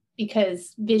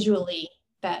 because visually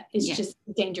that is just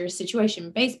a dangerous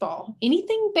situation. Baseball,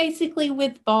 anything basically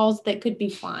with balls that could be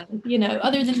fun,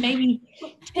 other than maybe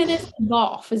tennis and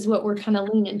golf is what we're kind of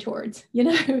leaning towards,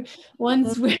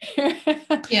 ones where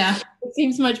it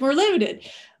seems much more limited.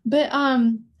 But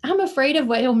I'm afraid of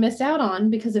what he'll miss out on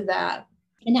because of that.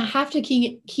 And I have to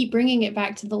keep bringing it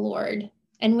back to the Lord.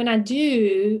 And when I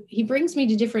do, he brings me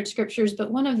to different scriptures,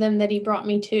 but one of them that he brought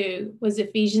me to was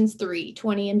Ephesians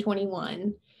 3:20 and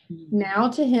 21. Now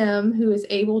to him who is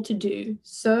able to do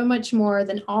so much more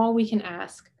than all we can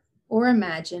ask or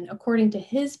imagine, according to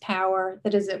his power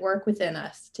that is at work within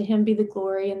us, to him be the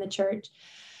glory in the church.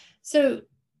 So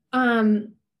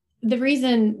the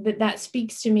reason that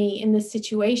speaks to me in this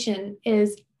situation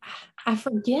is I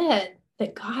forget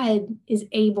that God is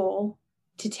able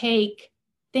to take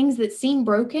things that seem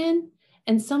broken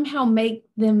and somehow make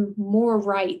them more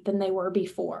right than they were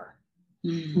before.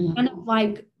 Mm-hmm. Kind of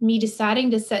like me deciding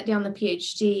to set down the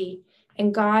PhD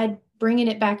and God bringing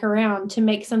it back around to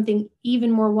make something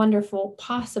even more wonderful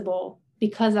possible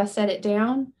because I set it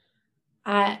down.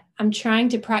 I'm trying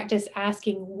to practice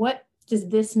asking, what does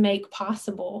this make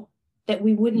possible that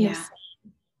we wouldn't have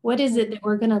seen? What is it that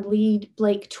we're going to lead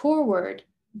Blake toward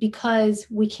because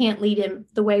we can't lead him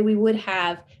the way we would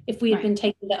have if we had been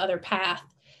taking the other path?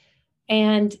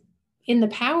 And in the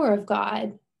power of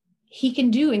God, he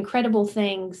can do incredible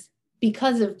things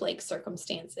because of Blake's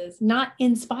circumstances, not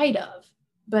in spite of,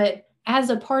 but as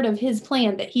a part of his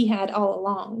plan that he had all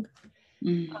along.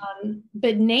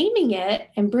 But naming it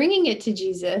and bringing it to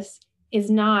Jesus is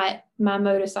not my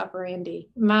modus operandi.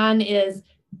 Mine is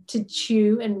to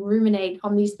chew and ruminate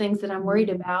on these things that I'm worried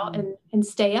about and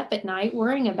stay up at night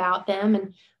worrying about them.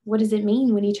 And what does it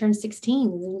mean when he turns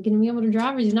 16? Is he going to be able to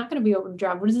drive or is he not going to be able to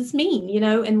drive? What does this mean?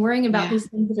 And worrying about these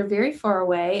things that are very far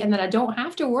away and that I don't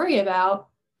have to worry about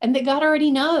and that God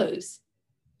already knows.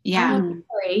 Yeah. I'm not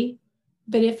worry,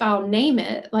 but if I'll name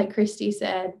it, like Christy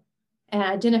said, and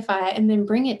identify it and then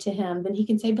bring it to him, then he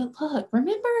can say, but look,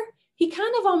 remember, he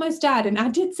kind of almost died and I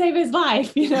did save his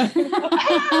life.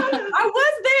 I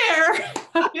was there.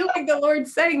 I feel like the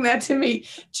Lord's saying that to me.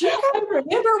 Do you guys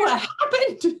remember what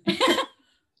happened?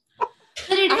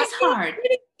 But it is hard.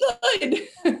 Good.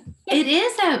 It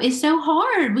is, though. It's so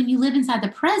hard when you live inside the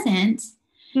present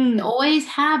to always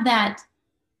have that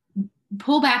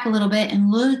pull back a little bit and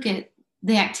look at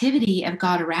the activity of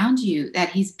God around you that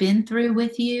he's been through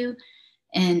with you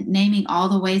and naming all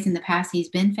the ways in the past he's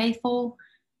been faithful.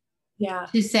 Yeah.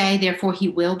 To say, therefore, he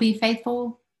will be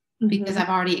faithful because I've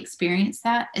already experienced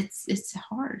that. It's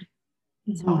hard.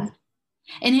 It's hard.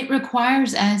 And it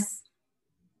requires us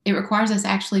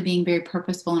actually being very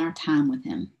purposeful in our time with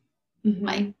him,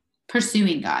 like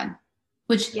pursuing God,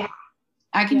 which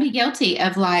I can be guilty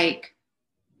of. Like,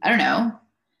 I don't know,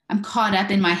 I'm caught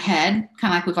up in my head,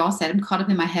 kind of like we've all said, I'm caught up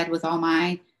in my head with all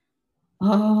my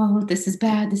oh, this is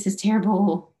bad. This is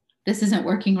terrible. This isn't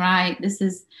working right. This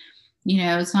is,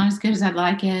 it's not as good as I'd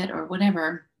like it or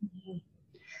whatever.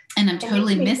 And I'm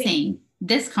totally missing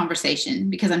this conversation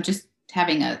because I'm just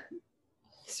having a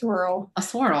swirl. Like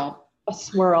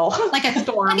a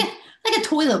storm. Like a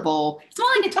toilet bowl. It's more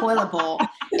like a toilet bowl.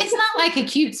 It's not like a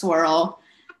cute swirl.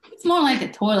 It's more like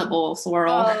a toilet bowl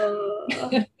swirl.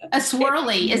 A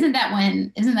swirly. Isn't that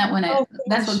when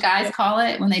that's what guys call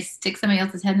it when they stick somebody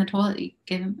else's head in the toilet? You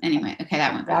give them anyway. Okay,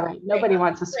 that one. Right. Nobody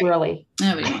wants a swirly.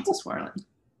 Nobody wants a swirly.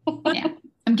 Yeah.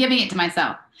 I'm giving it to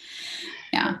myself.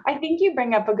 Yeah. I think you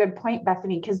bring up a good point,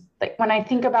 Bethany, because when I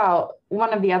think about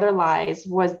one of the other lies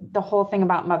was the whole thing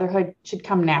about motherhood should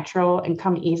come natural and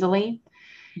come easily.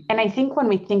 And I think when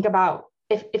we think about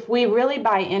if we really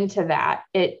buy into that,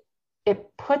 it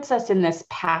puts us in this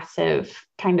passive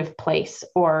kind of place,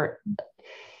 or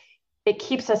it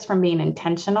keeps us from being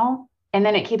intentional. And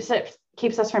then it keeps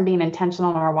us from being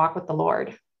intentional in our walk with the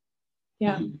Lord.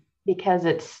 Yeah. Because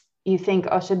you think,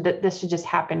 this should just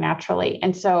happen naturally.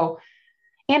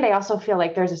 And I also feel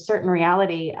like there's a certain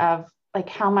reality of like,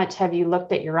 how much have you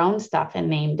looked at your own stuff and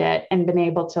named it and been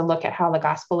able to look at how the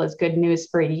gospel is good news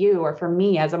for you or for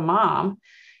me as a mom.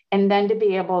 And then to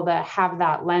be able to have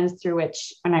that lens through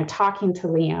which, when I'm talking to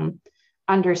Liam,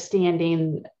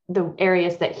 understanding the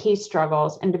areas that he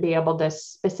struggles and to be able to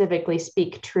specifically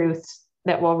speak truths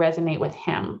that will resonate with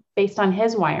him based on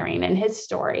his wiring and his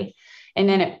story. And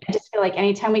then I just feel like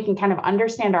anytime we can kind of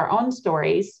understand our own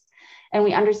stories and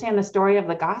we understand the story of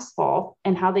the gospel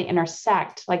and how they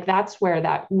intersect, like that's where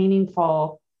that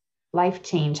meaningful life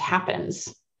change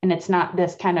happens. And it's not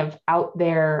this kind of out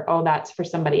there, oh, that's for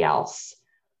somebody else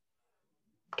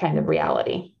kind of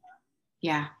reality.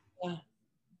 Yeah.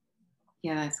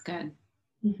 Yeah, that's good.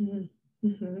 Mm-hmm.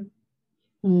 Mm-hmm.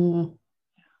 Mm.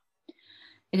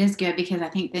 It is good because I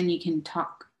think then you can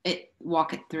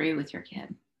walk it through with your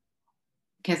kid.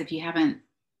 Because if you haven't,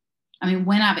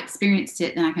 when I've experienced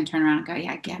it, then I can turn around and go,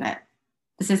 yeah, I get it.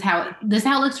 This is how it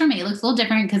looks for me. It looks a little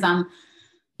different because I'm,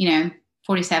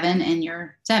 47 and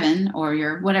you're 7 or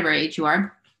you're whatever age you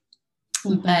are.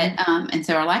 Mm-hmm. But, and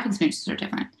so our life experiences are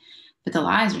different, but the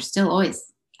lies are still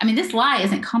always, this lie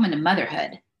isn't common to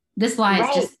motherhood. This lie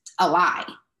is just a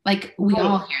lie. Like we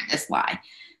all hear this lie.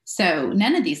 So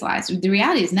none of these lies, the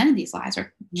reality is none of these lies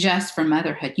are just for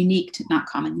motherhood, not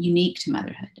common, unique to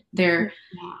motherhood. They're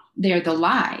the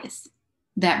lies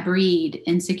that breed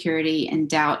insecurity and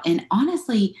doubt. And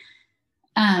honestly,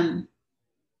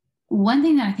 one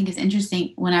thing that I think is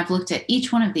interesting when I've looked at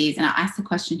each one of these, and I'll ask the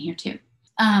question here too,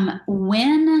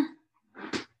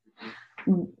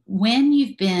 when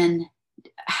you've been,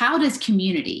 how does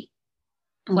community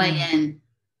play in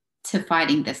to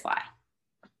fighting this lie?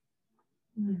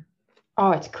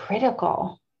 Oh, it's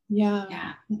critical. Yeah.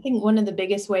 I think one of the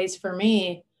biggest ways for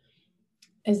me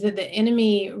is that the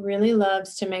enemy really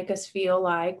loves to make us feel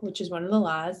like, which is one of the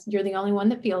lies, you're the only one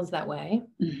that feels that way.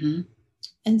 Mm-hmm.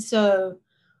 And so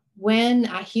when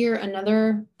I hear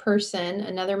another person,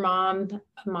 another mom,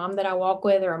 a mom that I walk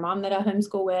with or a mom that I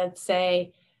homeschool with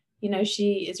say,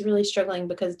 she is really struggling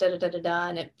because da, da, da, da, da,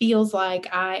 and it feels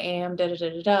like I am da, da, da,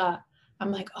 da, da.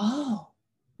 I'm like, oh,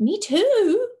 me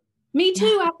too.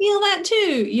 I feel that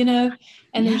too,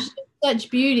 and there's such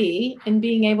beauty in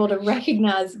being able to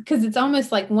recognize, because it's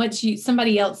almost like once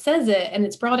somebody else says it and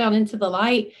it's brought out into the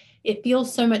light, it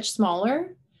feels so much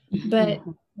smaller. Mm-hmm. But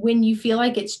when you feel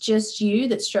like it's just you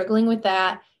that's struggling with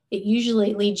that, it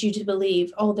usually leads you to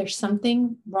believe, oh, there's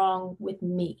something wrong with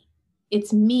me.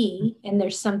 It's me, and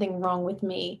there's something wrong with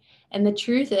me. And the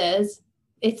truth is,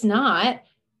 it's not.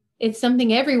 It's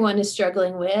something everyone is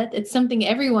struggling with. It's something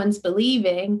everyone's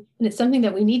believing. And it's something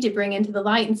that we need to bring into the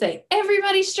light and say,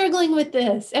 everybody's struggling with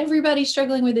this. Everybody's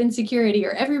struggling with insecurity,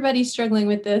 or everybody's struggling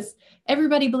with this.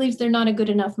 Everybody believes they're not a good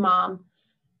enough mom.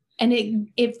 And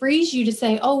it frees you to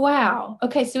say, oh, wow.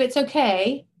 Okay, so it's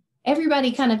okay.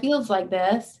 Everybody kind of feels like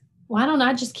this. Why don't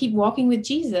I just keep walking with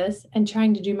Jesus and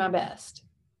trying to do my best?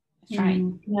 That's right.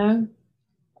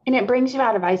 And it brings you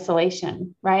out of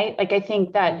isolation, right? Like, I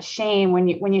think that shame, when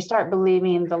you start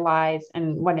believing the lies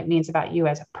and what it means about you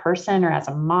as a person or as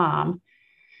a mom,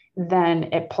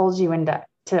 then it pulls you into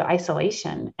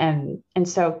isolation. And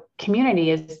so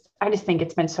community I just think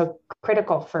it's been so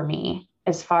critical for me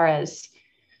as far as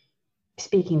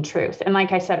speaking truth. And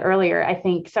like I said earlier, I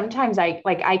think sometimes I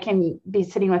can be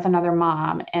sitting with another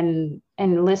mom and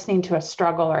listening to a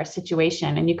struggle or a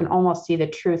situation, and you can almost see the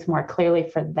truth more clearly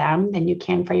for them than you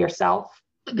can for yourself.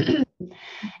 And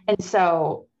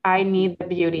so I need the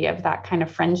beauty of that kind of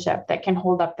friendship that can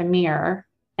hold up the mirror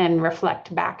and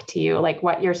reflect back to you, like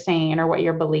what you're saying or what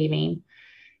you're believing.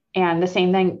 And the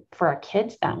same thing for our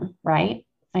kids then, right?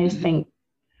 I just think,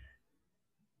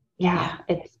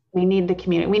 we need the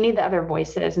community. We need the other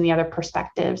voices and the other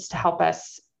perspectives to help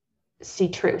us see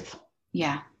truth.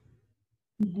 Yeah.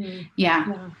 Mm-hmm.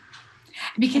 Yeah.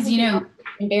 Because,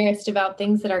 embarrassed about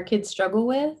things that our kids struggle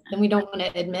with, and we don't want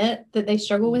to admit that they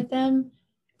struggle with them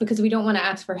because we don't want to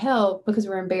ask for help because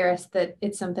we're embarrassed that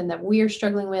it's something that we are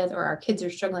struggling with or our kids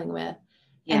are struggling with.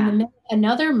 Yeah. And the minute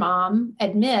another mom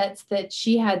admits that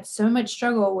she had so much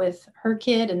struggle with her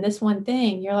kid and this one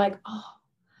thing, you're like, oh,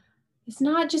 it's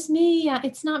not just me.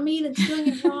 It's not me that's doing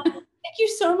it wrong. Thank you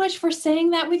so much for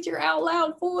saying that with your out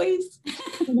loud voice.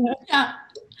 Yeah.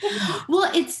 Well,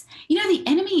 it's, the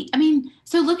enemy,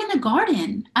 so look in the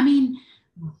garden.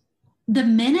 The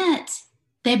minute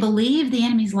they believed the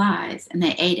enemy's lies and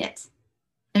they ate it,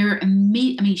 they were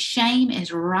shame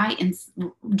is right and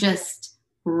just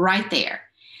right there.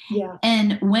 Yeah.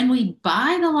 And when we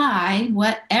buy the lie,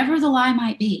 whatever the lie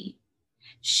might be,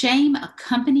 shame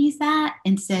accompanies that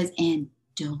and says, and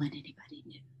don't let anybody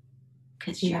know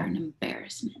because you're an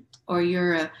embarrassment or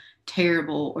you're a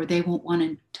terrible, or they won't want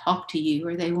to talk to you,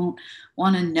 or they won't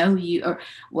want to know you, or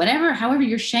whatever, however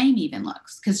your shame even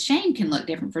looks, because shame can look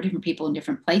different for different people in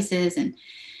different places. And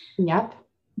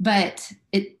but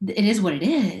it is what it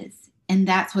is. And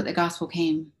that's what the gospel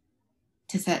came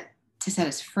to set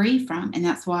us free from. And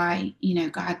that's why,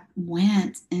 God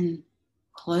went and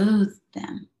clothed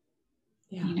them,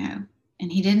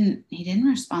 and he didn't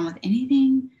respond with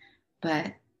anything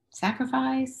but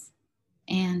sacrifice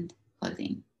and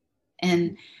clothing.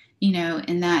 And,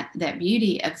 in that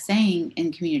beauty of saying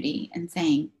in community and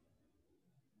saying,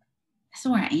 this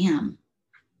is where I am.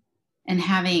 And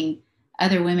having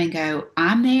other women go,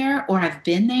 I'm there, or I've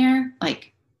been there.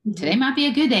 Like, today might be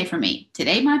a good day for me.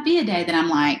 Today might be a day that I'm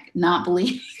like not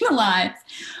believing the lies,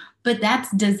 but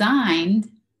that's designed,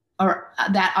 or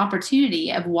that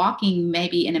opportunity of walking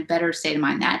maybe in a better state of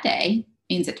mind that day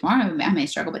means that tomorrow I may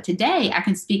struggle, but today I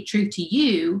can speak truth to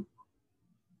you,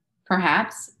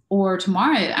 perhaps. Or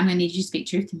tomorrow, I'm going to need you to speak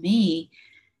truth to me.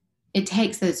 It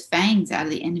takes those fangs out of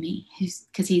the enemy,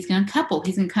 because he's going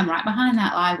to come right behind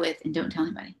that lie with, and don't tell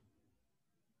anybody.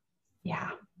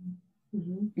 Yeah.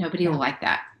 Mm-hmm. Nobody will like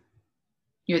that.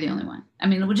 You're the only one.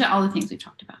 Which are all the things we've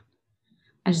talked about.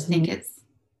 I just think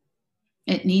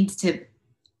it needs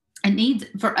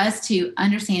for us to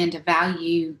understand and to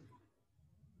value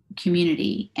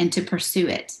community and to pursue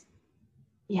it.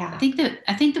 Yeah. I think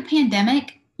the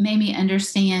pandemic made me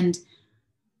understand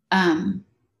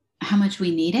how much we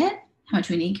need it, how much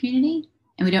we need community,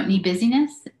 and we don't need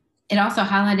busyness. It also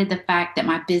highlighted the fact that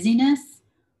my busyness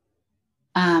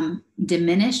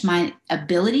diminished my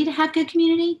ability to have good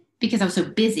community because I was so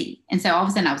busy. And so all of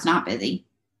a sudden I was not busy.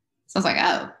 So I was like,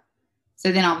 oh.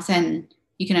 So then all of a sudden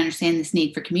you can understand this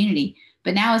need for community.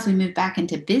 But now as we move back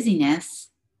into busyness,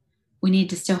 we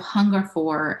need to still hunger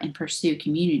for and pursue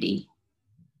community.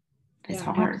 It's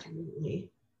hard. Absolutely.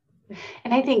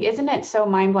 And I think, isn't it so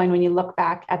mind-blowing when you look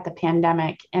back at the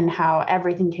pandemic and how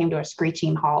everything came to a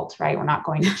screeching halt, right? We're not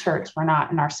going to church. We're not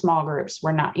in our small groups.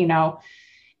 We're not,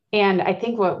 and I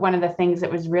think one of the things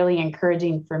that was really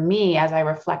encouraging for me as I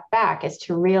reflect back is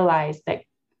to realize that,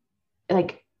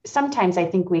 like, sometimes I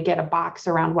think we get a box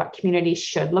around what community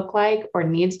should look like or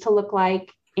needs to look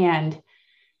like. And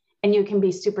you can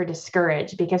be super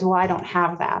discouraged because, well, I don't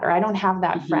have that, or I don't have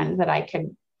that friend that I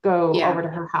could go over to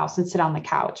her house and sit on the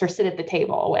couch or sit at the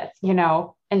table with,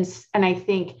 and I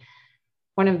think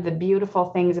one of the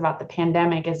beautiful things about the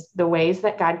pandemic is the ways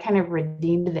that God kind of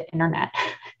redeemed the internet,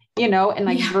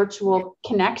 and virtual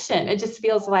connection. It just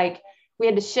feels like we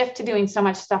had to shift to doing so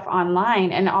much stuff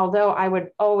online. And although I would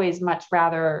always much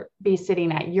rather be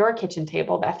sitting at your kitchen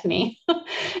table, Bethany,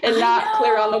 and not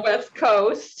clear on the West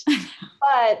Coast,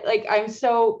 but like, I'm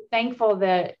so thankful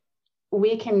that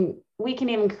we can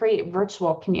even create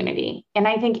virtual community. And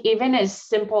I think even as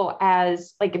simple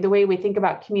as like the way we think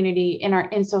about community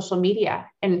in social media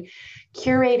and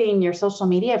curating your social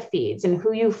media feeds and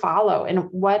who you follow and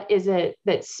what is it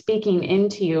that's speaking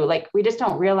into you. Like, we just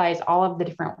don't realize all of the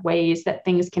different ways that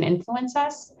things can influence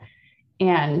us.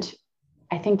 And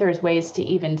I think there's ways to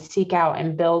even seek out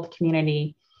and build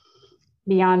community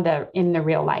beyond in the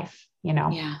real life,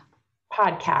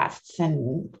 podcasts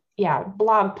and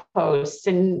blog posts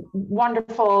and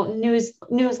wonderful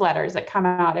newsletters that come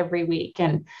out every week.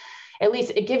 And at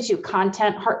least it gives you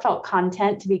heartfelt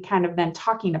content to be kind of then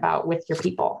talking about with your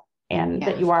people and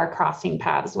that you are crossing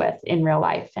paths with in real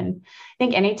life. And I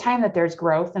think anytime that there's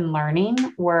growth and learning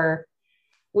where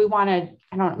we want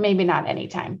to, maybe not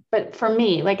anytime, but for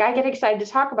me, like, I get excited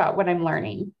to talk about what I'm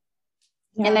learning.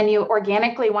 And then you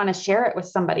organically want to share it with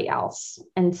somebody else.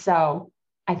 And so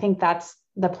I think that's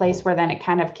the place where then it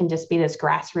kind of can just be this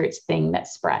grassroots thing that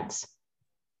spreads.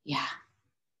 Yeah.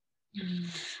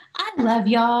 I love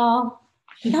y'all.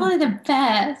 Y'all are the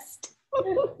best.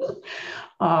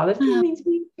 Oh, this makes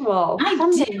me cool.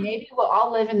 Someday maybe we'll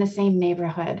all live in the same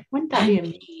neighborhood. Wouldn't that be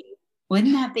amazing?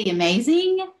 Wouldn't that be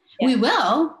amazing? Yeah. We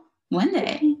will one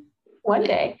day. One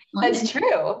day. That's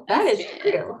true. That is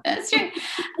true. That's true.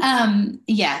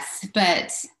 Yes,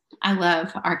 but I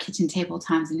love our kitchen table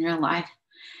times in real life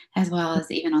as well as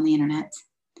even on the internet.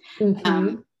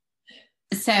 Mm-hmm.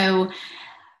 So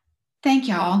thank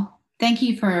y'all. Thank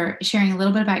you for sharing a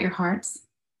little bit about your hearts.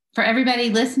 For everybody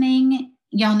listening,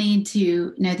 y'all need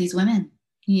to know these women.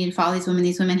 You need to follow these women.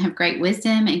 These women have great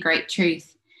wisdom and great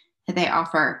truth that they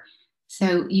offer.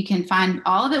 So you can find,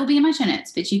 all of it will be in my show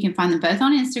notes, but you can find them both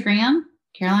on Instagram,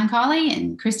 Caroline Colley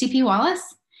and Christy P.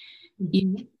 Wallace. Mm-hmm. You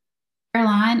can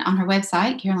Caroline on her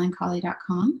website,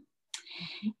 carolinecolley.com.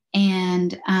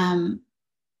 And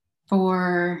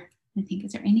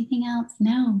is there anything else?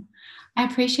 No. I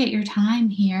appreciate your time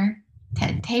here.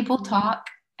 Table talk.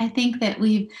 I think that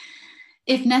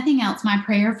if nothing else, my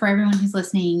prayer for everyone who's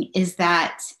listening is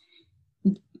that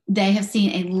they have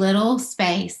seen a little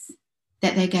space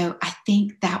that they go, I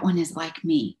think that one is like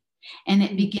me. And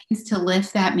it begins to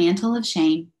lift that mantle of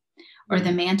shame or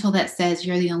the mantle that says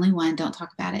you're the only one, don't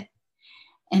talk about it.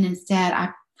 And instead,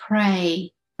 I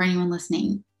pray for anyone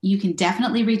listening, you can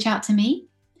definitely reach out to me.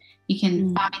 You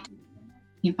can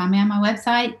find me on my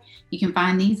website. You can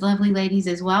find these lovely ladies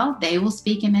as well. They will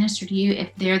speak and minister to you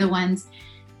if they're the ones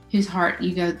whose heart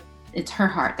you go, it's her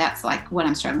heart. That's like what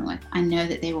I'm struggling with. I know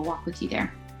that they will walk with you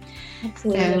there.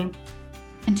 Absolutely. So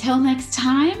until next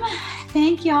time,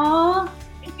 thank y'all.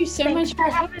 Thank you so much for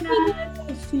having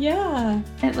us. Yeah.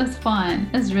 It was fun.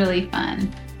 It was really fun.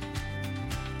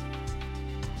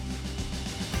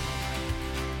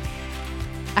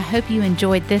 I hope you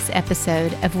enjoyed this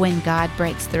episode of When God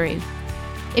Breaks Through.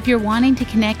 If you're wanting to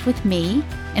connect with me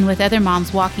and with other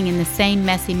moms walking in the same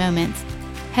messy moments,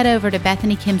 head over to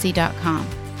bethanykimsey.com.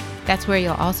 That's where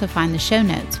you'll also find the show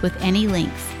notes with any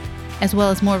links, as well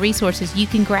as more resources you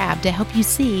can grab to help you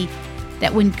see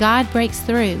that when God breaks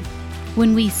through,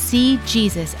 when we see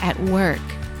Jesus at work,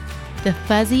 the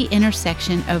fuzzy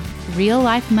intersection of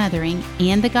real-life mothering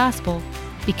and the gospel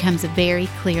becomes very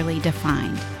clearly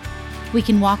defined. We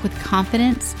can walk with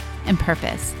confidence and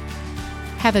purpose.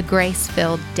 Have a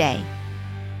grace-filled day.